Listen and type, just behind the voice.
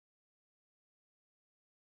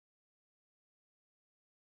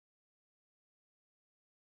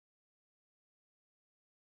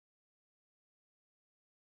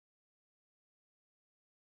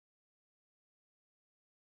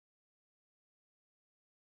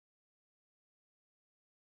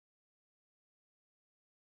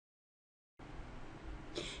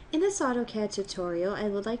In this AutoCAD tutorial, I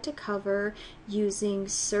would like to cover using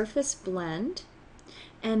Surface Blend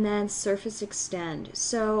and then Surface Extend.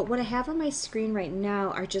 So what I have on my screen right now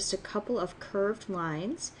are just a couple of curved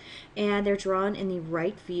lines, and they're drawn in the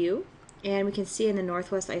right view, and we can see in the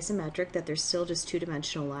northwest isometric that they're still just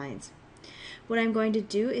two-dimensional lines. What I'm going to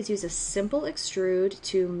do is use a simple extrude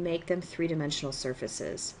to make them three-dimensional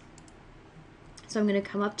surfaces. So I'm going to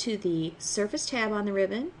come up to the Surface tab on the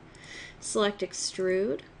ribbon, select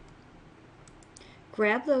Extrude,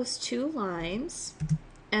 grab those two lines,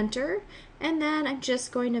 enter, and then I'm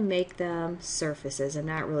just going to make them surfaces. I'm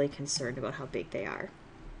not really concerned about how big they are.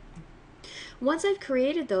 Once I've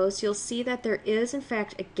created those, you'll see that there is in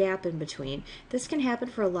fact a gap in between. This can happen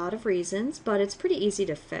for a lot of reasons, but it's pretty easy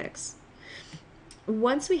to fix.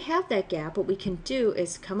 Once we have that gap, what we can do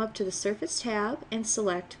is come up to the Surface tab and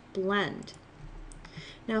select Blend.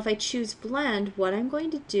 Now if I choose Blend, what I'm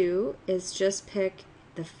going to do is just pick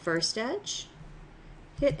the first edge,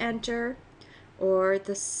 hit enter, or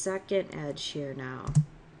the second edge here now.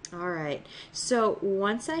 Alright, so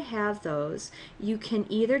once I have those, you can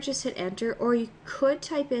either just hit enter, or you could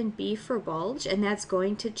type in B for bulge, and that's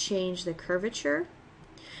going to change the curvature.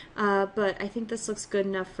 But I think this looks good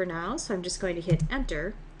enough for now, so I'm just going to hit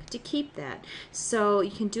enter to keep that. So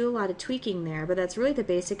you can do a lot of tweaking there, but that's really the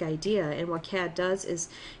basic idea. And what CAD does is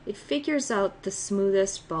it figures out the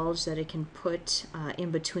smoothest bulge that it can put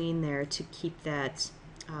in between there to keep that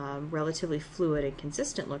relatively fluid and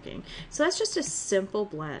consistent looking. So that's just a simple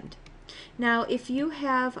blend. Now if you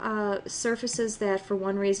have surfaces that for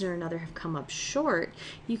one reason or another have come up short,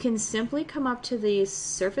 you can simply come up to the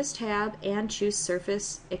Surface tab and choose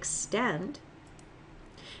Surface Extend.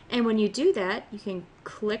 And when you do that, you can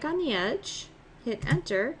click on the edge, hit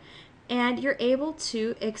enter, and you're able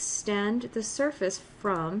to extend the surface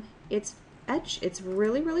from its edge. It's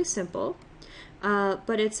really, really simple.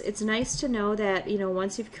 But it's nice to know that, you know,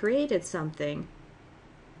 once you've created something,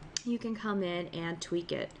 you can come in and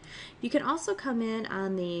tweak it. You can also come in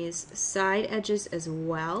on these side edges as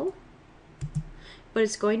well, but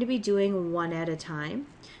it's going to be doing one at a time.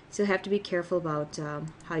 So you have to be careful about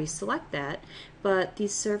how you select that, but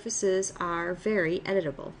these surfaces are very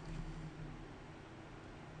editable.